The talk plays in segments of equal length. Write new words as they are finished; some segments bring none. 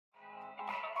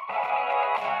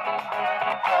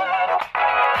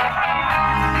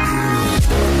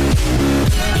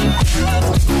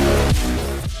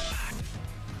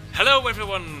Hello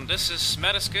everyone, this is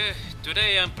Madnesske.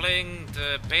 Today I'm playing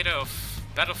the beta of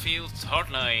Battlefield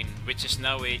Hardline, which is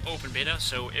now a open beta,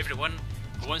 so everyone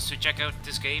who wants to check out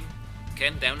this game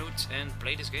can download and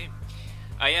play this game.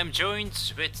 I am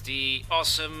joined with the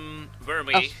awesome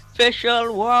Wormy.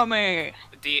 Official Wormy!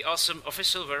 The awesome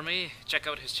official Wormy. Check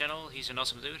out his channel, he's an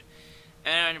awesome dude.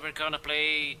 And we're gonna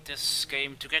play this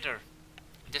game together.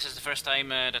 This is the first time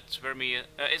that Wormy...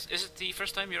 is it the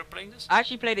first time you're playing this? I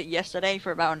actually played it yesterday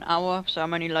for about an hour, so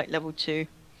I'm only like level 2.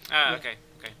 Ah, okay.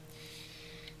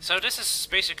 So this is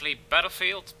basically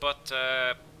Battlefield, but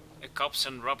a cops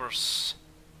and robbers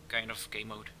kind of game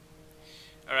mode.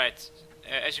 Alright,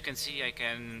 as you can see I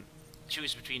can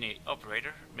choose between a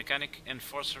operator, mechanic,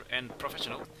 enforcer and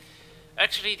professional.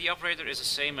 Actually the operator is the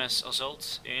same as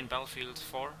Assault in Battlefield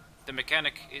 4. The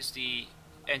mechanic is the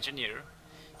engineer.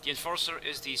 The enforcer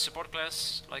is the support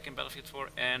class, like in Battlefield 4,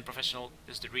 and professional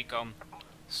is the recon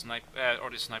or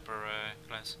the sniper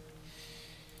class.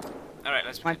 Alright,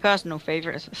 let's begin. My personal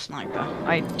favourite is the sniper.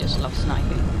 I just love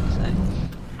sniping, so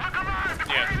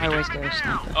yeah, I always go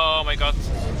sniper. Oh my god.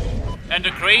 And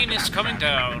the crane is coming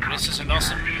down. This is an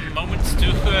awesome moment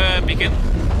to begin.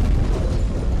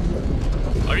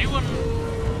 Are you on...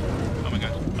 Oh my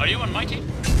god. Are you on my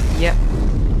team? Yep.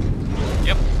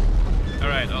 Yep.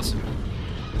 Alright, awesome.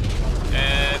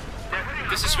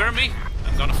 This is Wormy.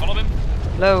 I'm gonna follow him.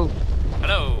 Hello.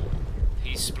 Hello.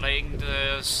 He's playing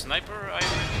the sniper, I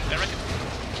reckon.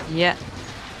 Yeah.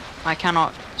 I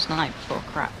cannot snipe for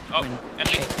crap. Oh,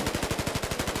 enemy.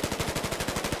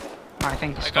 I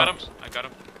think I got him.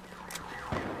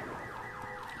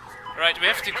 Right, we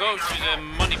have to go to the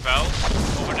money pile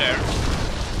over there.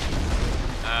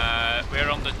 We're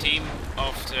on the team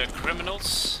of the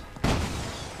criminals.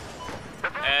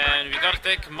 And we gotta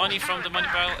take money from the money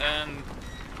pile and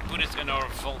put it in our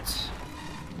vault.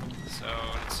 So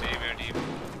let's see where the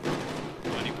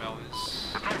money pile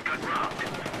is.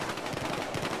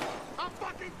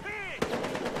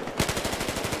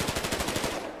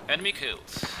 Enemy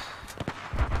killed.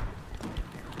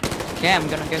 Okay, I'm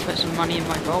gonna go put some money in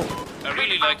my vault. I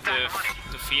really like the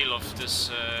feel of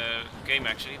this game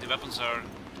actually. The weapons are...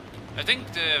 I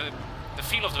think the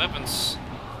feel of the weapons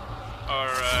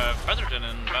are better than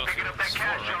in Battlefield 4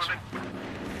 actually.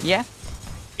 Yeah?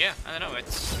 Yeah, I don't know, it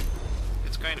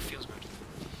kind of feels good.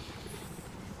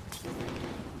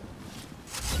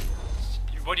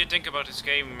 What do you think about this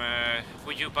game?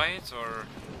 Would you buy it or...?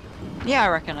 Yeah, I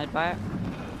reckon I'd buy it.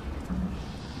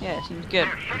 Yeah, it seems good.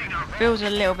 Feels a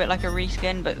little bit like a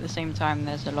reskin, but at the same time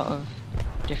there's a lot of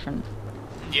different...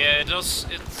 Yeah, it does.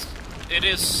 It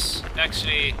is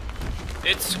actually...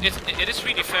 It is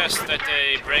really fast that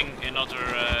they bring another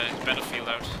Battlefield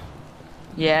out.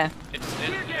 Yeah.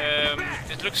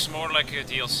 It looks more like a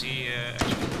DLC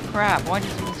actually. Crap, why did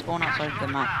you spawn outside the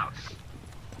map?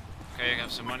 Okay, I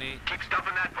have some money. Keep stuff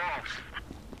in that vault.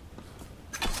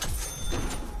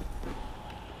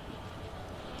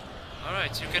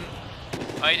 Alright, you can...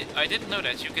 I didn't know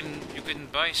that. You can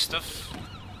buy stuff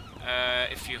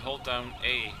if you hold down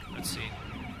A. Let's see.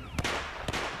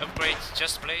 Upgrade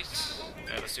chest plate.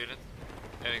 Yeah, let's do that.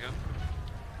 There we go.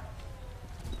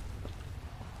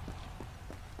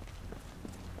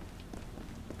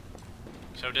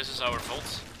 So this is our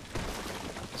vault.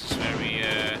 This is where we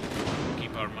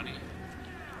keep our money.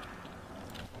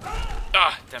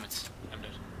 Ah, damn it! I'm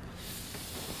dead.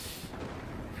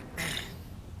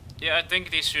 Yeah, I think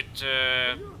they should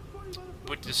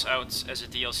put this out as a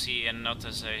DLC and not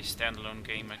as a standalone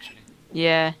game actually.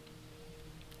 Yeah.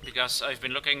 Because I've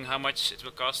been looking how much it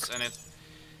will cost, and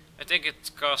I think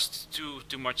it costs too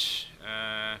much.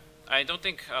 I don't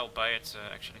think I'll buy it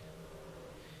actually.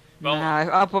 Well, Nah,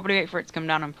 I'll probably wait for it to come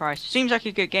down in price. Seems like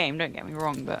a good game, don't get me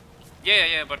wrong, but...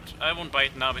 yeah, but I won't buy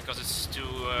it now because it's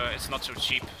it's not so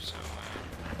cheap, so...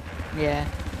 Yeah.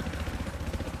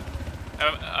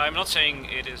 I'm not saying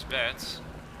it is bad,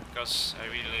 because I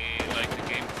really like the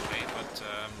gameplay, but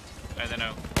I don't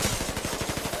know.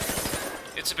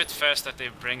 It's a bit fast that they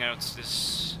bring out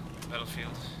this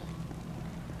Battlefield.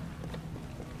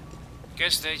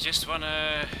 Guess they just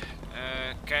wanna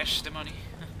cash the money.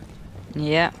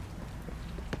 Yeah.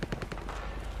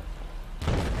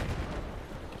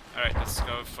 Alright, let's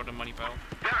go for the money pile.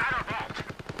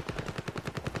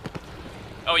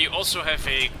 Oh, you also have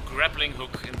a grappling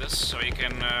hook in this, so you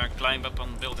can climb up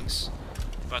on buildings.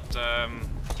 But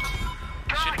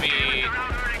should be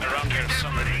around here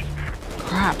somewhere.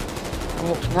 Crap. I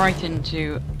walked right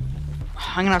into...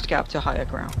 I'm gonna have to get up to higher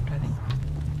ground, I think.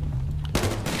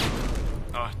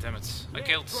 Oh, damn damn it. I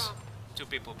killed 2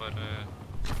 people, but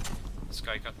this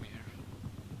guy got me here.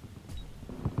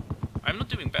 I'm not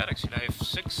doing bad actually, I have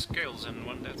 6 kills and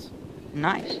 1 death.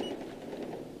 Nice.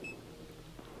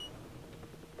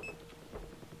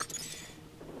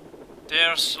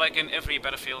 There's, like in every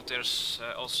battlefield, there's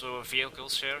also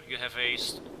vehicles here. You have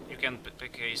you can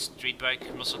pick a street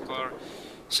bike, muscle car,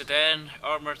 sedan,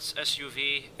 armored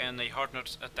SUV, and a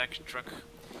hardened attack truck.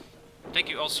 I think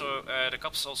you also, the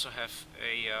cops also have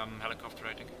a helicopter,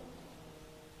 I think.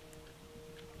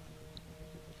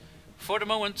 For the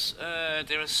moment,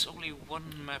 there is only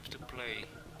one map to play,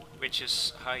 which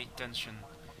is high tension.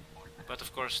 But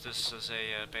of course, this is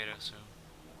a beta, so.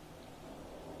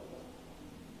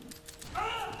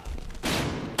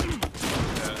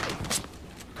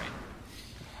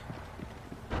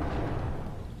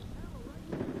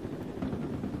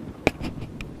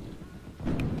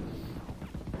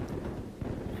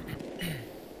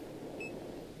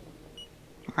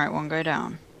 Alright, one go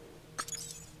down.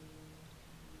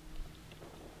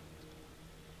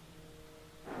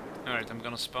 Alright, I'm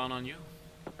gonna spawn on you.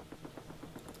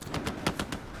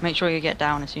 Make sure you get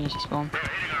down as soon as you spawn.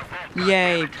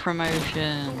 Yay,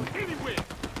 promotion!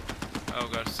 Oh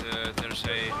god, there's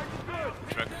a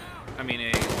truck. I mean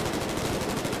a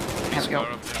Have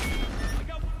car up there.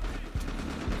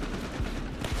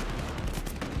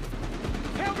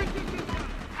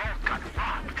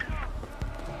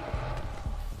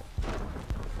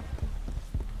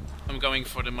 I'm going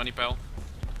for the money pile.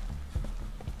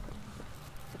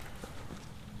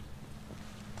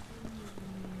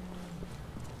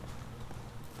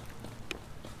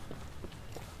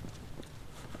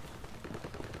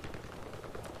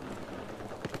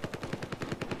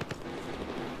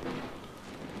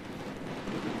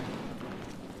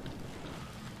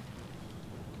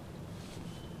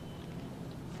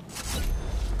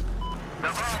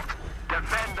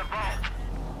 Defend the vault.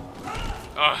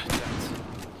 Oh, damn it.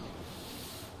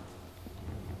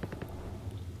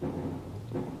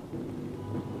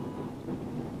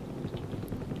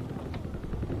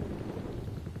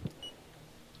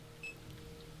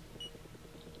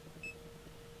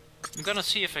 I'm gonna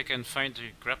see if I can find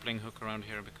the grappling hook around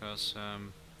here because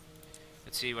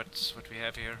let's see what we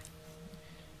have here.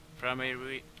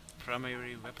 Primary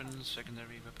weapon,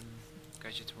 secondary weapon,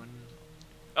 gadget 1.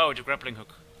 Oh, the grappling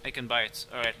hook. I can buy it.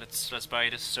 Alright, let's buy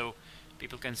this so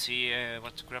people can see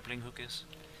what the grappling hook is.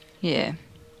 Yeah.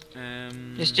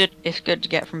 It's good to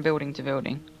get from building to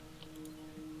building.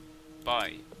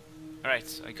 Buy.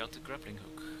 Alright, I got the grappling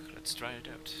hook. Let's try it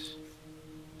out.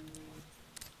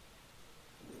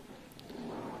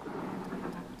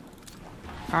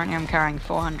 Currently I'm carrying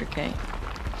 400k.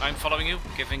 I'm following you,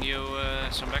 giving you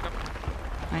some backup.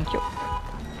 Thank you.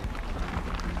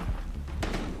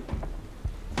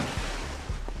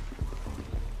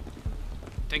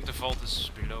 I think the vault is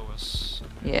below us.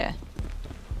 Yeah.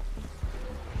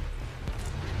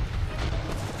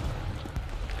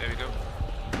 There we go.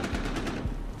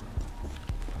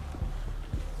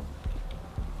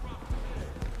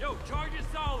 Yo, charge is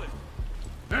solid.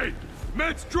 Hey,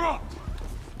 meds dropped.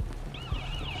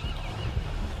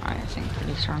 I think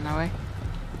police are on their way.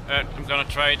 I'm gonna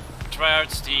try out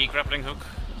the grappling hook.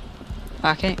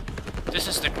 Okay. This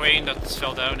is the crane that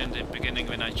fell down in the beginning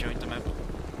when I joined the map.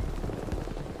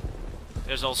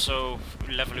 There's also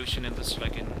evolution in this,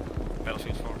 like in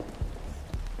Battlefield 4.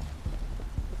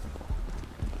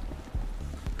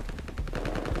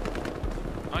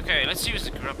 Okay, let's use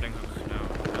the grappling hook now.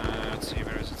 Let's see,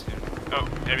 where is it here? Oh,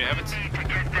 there we have it.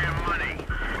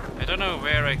 I don't know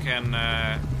where I can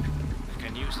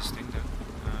use this thing though.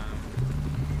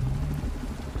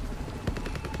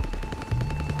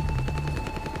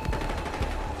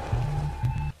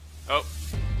 Oh.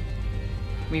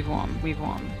 We've won.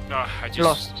 No, I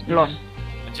just Lost.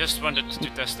 I just wanted to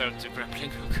test out the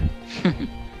grappling hook.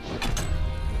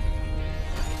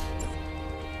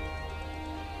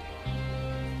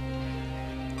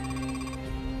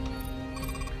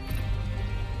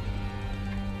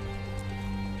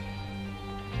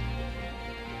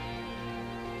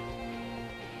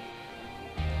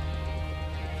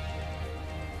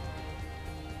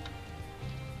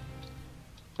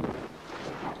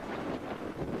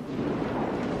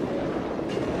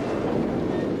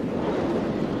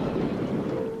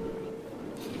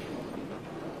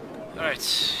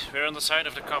 Alright, we're on the side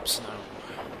of the cops now.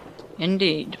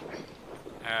 Indeed.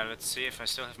 Let's see if I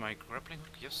still have my grappling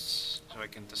hook. Yes, so I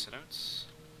can test it out.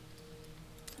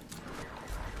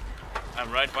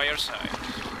 I'm right by your side.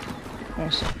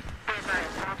 Awesome.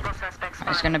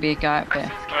 There's gonna be a guy up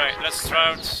there. Alright, let's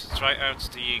try out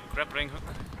the grappling hook.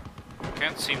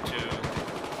 Can't seem to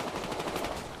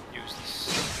use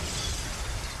this.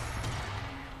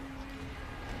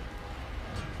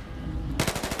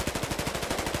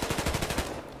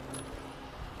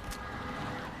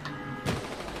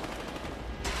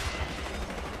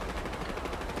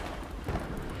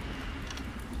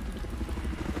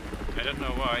 I don't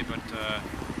know why, but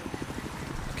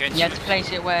can't You have to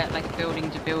place it where, like,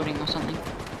 building to building or something.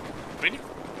 Really?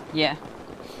 Yeah.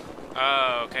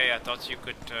 Oh, okay. I thought you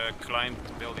could climb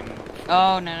the building.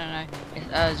 Oh, no, no, no. It's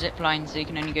a zip line, so you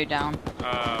can only go down.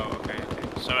 Oh, okay,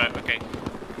 okay. So, okay.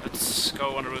 Let's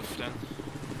go on the roof then.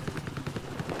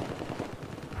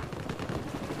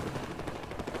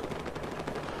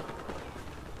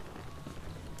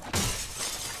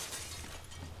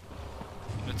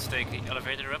 Let's take the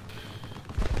elevator up.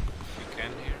 If we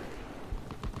can here.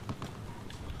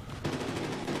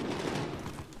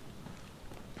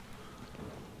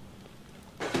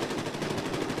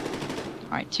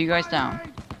 Alright, 2 guys down.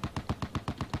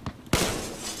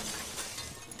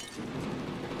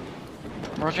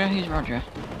 Roger, who's Roger?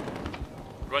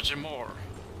 Roger Moore.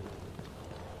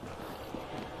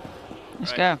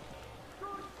 Let's Right. go.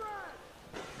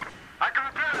 I can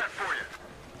repair that for you.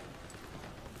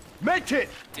 Make it!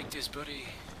 Take this, buddy.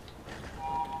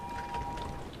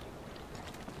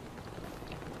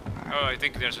 Oh, I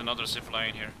think there's another zip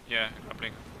line here. Yeah,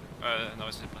 coupling. No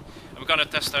zip line. I'm gonna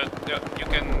test out. Yeah, you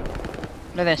can.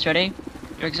 Look at this, ready?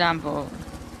 For example,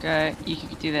 you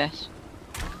could do this.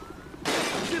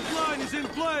 Zip line is in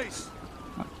place!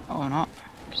 Or not.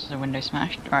 Just the window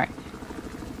smashed. Alright.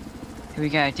 Here we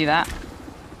go, do that.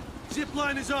 Zip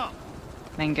line is up!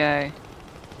 Then go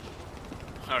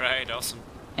Alright, awesome.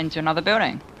 into another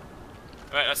building.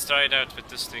 Right, let's try it out with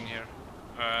this thing here.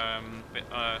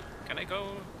 Can I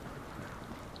go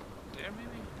there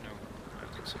maybe? No, I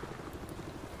don't think so.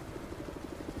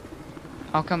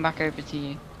 I'll come back over to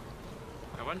you.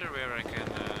 I wonder where I can.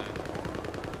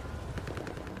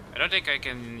 I don't think I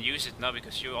can use it now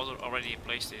because you already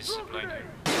placed this zipline here.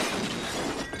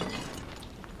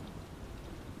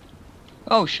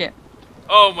 Oh shit.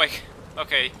 Oh my.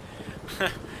 Okay.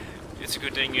 It's a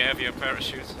good thing you have your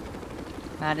parachute.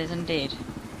 That is indeed.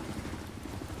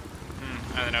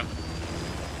 I don't know.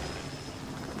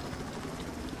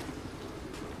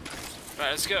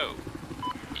 Right, let's go.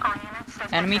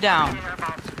 Enemy down.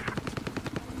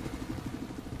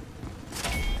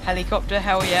 Helicopter,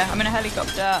 hell yeah. I'm in a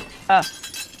helicopter.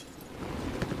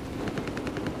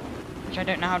 Which I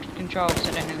don't know how to control because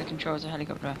I don't know the controls of a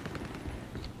helicopter.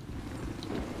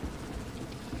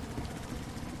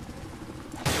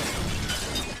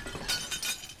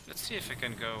 Let's see if I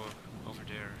can go over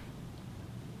there.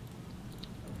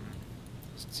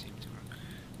 Doesn't seem to work.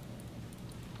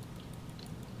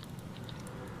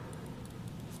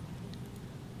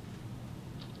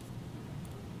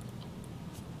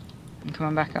 I'm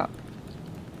coming back up.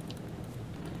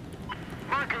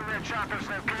 Marking their chopper's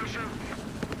location.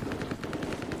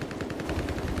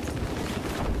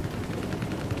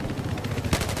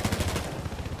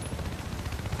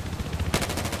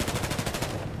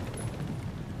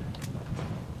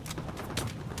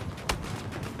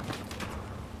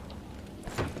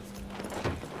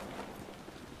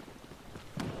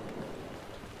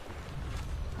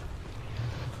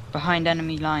 Behind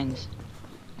enemy lines.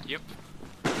 Yep.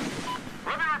 Let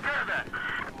me repair that.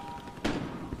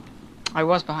 I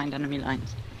was behind enemy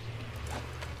lines.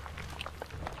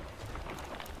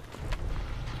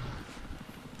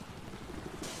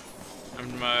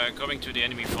 I'm going to the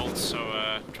enemy vault,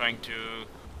 so trying to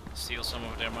steal some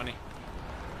of their money.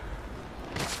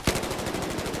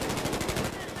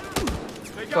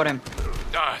 Got him.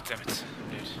 Ah, damn it.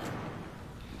 Dude.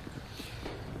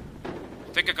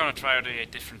 I think I'm gonna try out a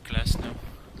different class now.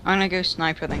 I'm gonna go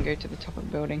sniper, then go to the top of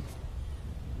the building.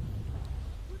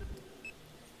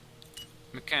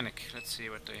 Mechanic, let's see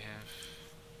what they have.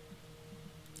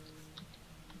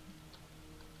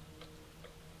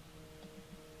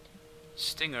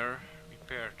 Stinger,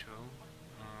 repair tool.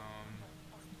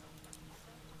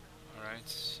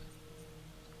 Alright.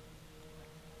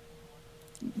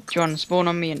 Do you want to spawn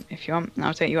on me if you want? And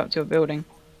I'll take you up to a building.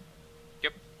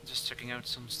 Yep, just checking out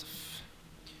some stuff.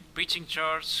 Breaching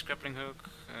charge, grappling hook,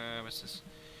 what's this?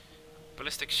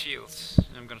 Ballistic shields.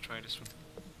 I'm gonna try this one.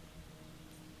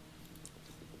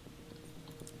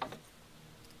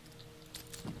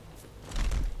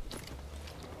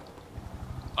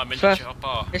 I'm in the First-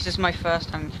 chopper. This is my first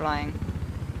time flying.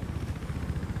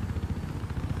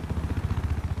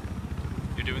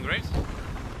 You're doing great?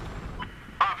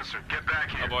 Officer, get back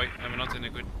Oh here. boy, I'm not in a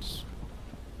good...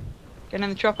 Get in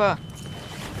the chopper.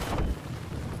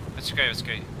 It's okay, it's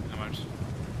okay. I'm out.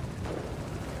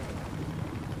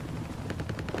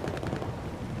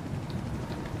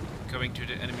 Going to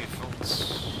the enemy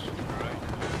vaults. Alright.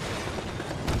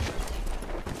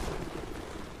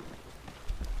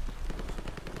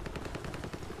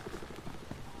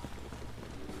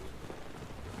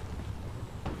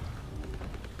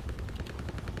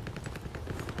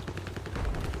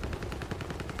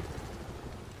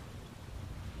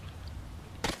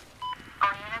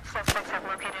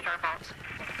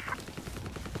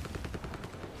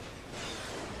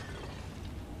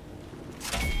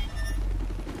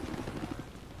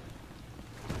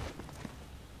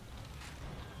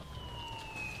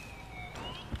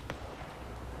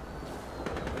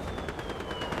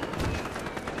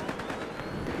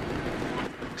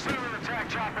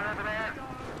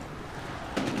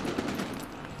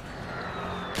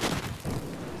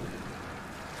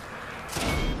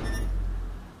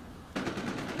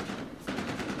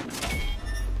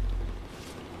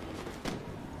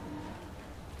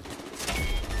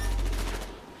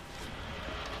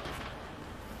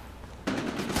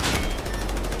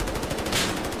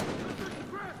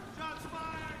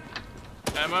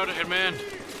 I'm out of here, man.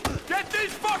 Get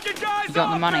these fucking guys You got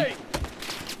the off money? me!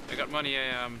 I got money,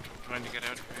 yeah, I'm trying to get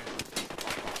out of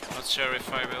here. Not sure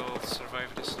if I will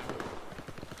survive this now.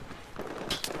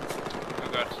 Oh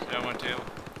god, I won't tail.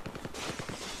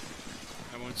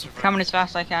 I won't survive. Coming as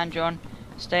fast as I can, John.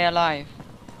 Stay alive.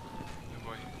 Oh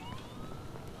boy.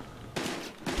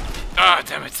 Ah,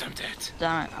 damn it, I'm dead.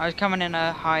 Damn it, I was coming in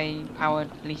a high-powered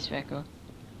police vehicle.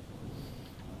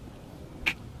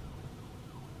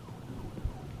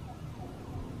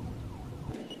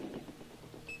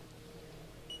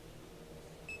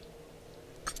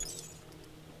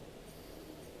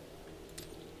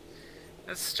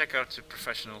 Let's check out the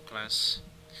professional class.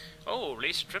 Oh,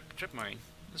 laser trip mine.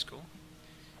 That's cool.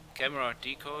 Camera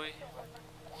decoy.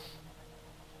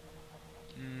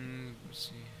 Let's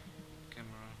see.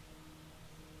 Camera.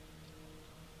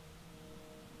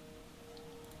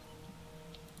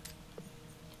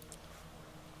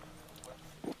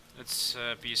 Let's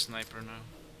be a sniper now.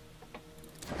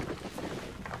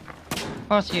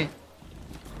 Oh, it's you.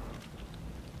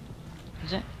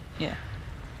 Is it? Yeah.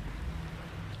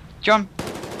 John!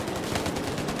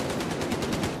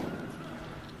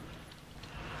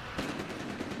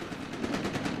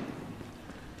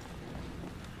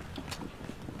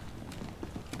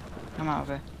 I'm out of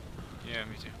here. Yeah,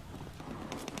 me too.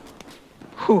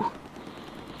 Whew.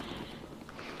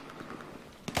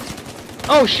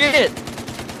 Oh shit!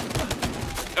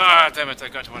 Ah, damn it, I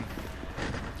got one.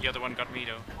 The other one got me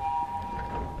though.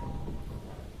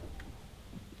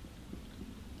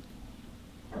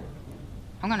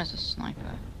 I'm going as a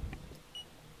sniper.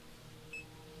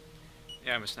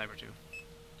 Yeah, I'm a sniper too.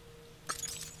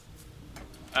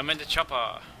 I'm in the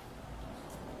chopper.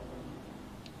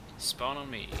 Spawn on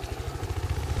me.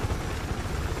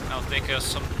 I'll take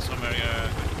some area.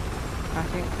 I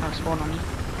think I'll spawn on you.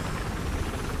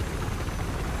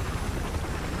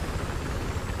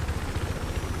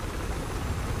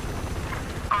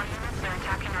 All units are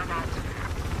attacking our vault.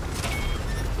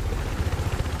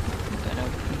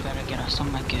 We better get us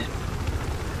somewhere good.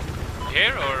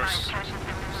 Here or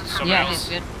somewhere Yeah, else? it's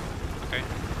good. Okay.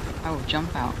 I will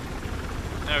jump out.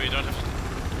 No, you don't have to.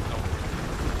 No.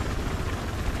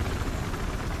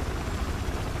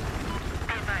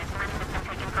 Be advised, many have been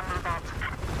taken from our vault.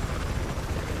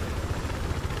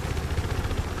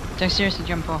 Don't seriously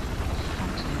jump off.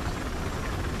 Fuck's sake.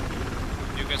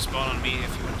 You can spawn on me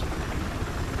if you want.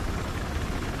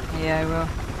 Yeah, I will.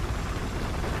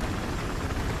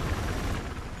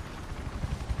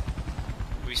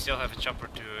 We still have a chopper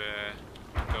to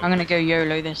go. I'm gonna go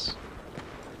YOLO this.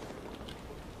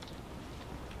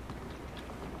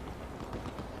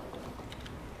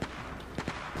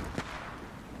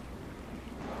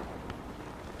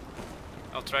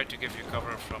 I'll try to give you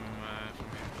cover from here.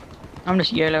 I'm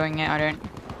just YOLOing it, I don't.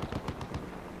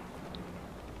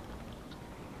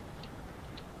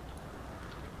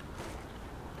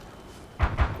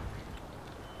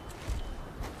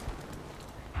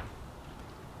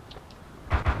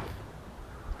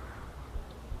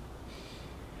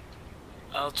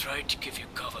 I'll try to give you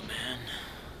cover, man.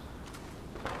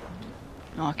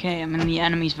 Okay, I'm in the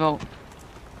enemy's vault.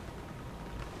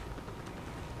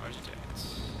 Where's it at?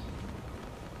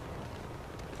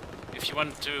 If you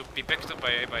want to be picked up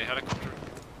by helicopter.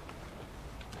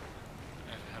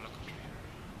 I have a helicopter here.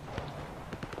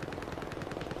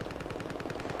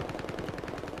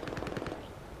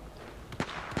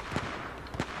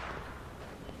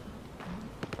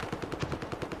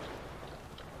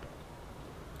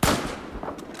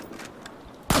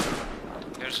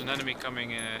 There's an enemy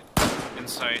coming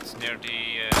inside near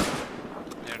the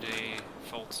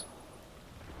vault.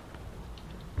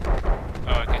 Oh,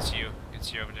 I can see you. I can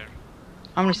see you over there.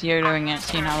 I'm just YOLOing it,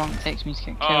 seeing how long it takes me to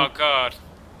get Oh killed. god,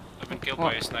 I've been killed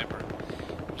What? by a sniper.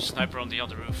 Sniper on the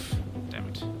other roof. Damn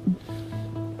it.